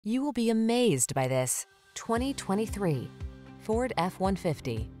You will be amazed by this 2023 Ford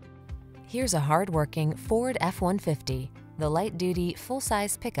F-150. Here's a hard-working Ford F-150, the light-duty,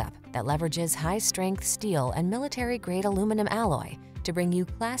 full-size pickup that leverages high-strength steel and military-grade aluminum alloy to bring you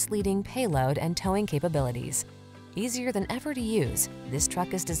class-leading payload and towing capabilities. Easier than ever to use, this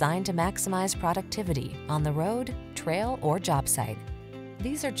truck is designed to maximize productivity on the road, trail, or job site.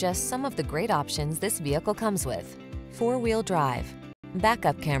 These are just some of the great options this vehicle comes with: four-wheel drive,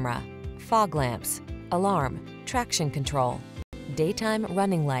 backup camera, fog lamps, alarm, traction control, daytime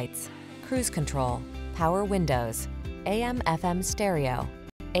running lights, cruise control, power windows, AM/FM stereo,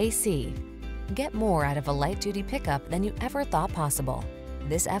 AC. Get more out of a light-duty pickup than you ever thought possible.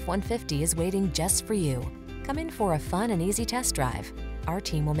 This F-150 is waiting just for you. Come in for a fun and easy test drive. Our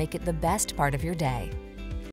team will make it the best part of your day.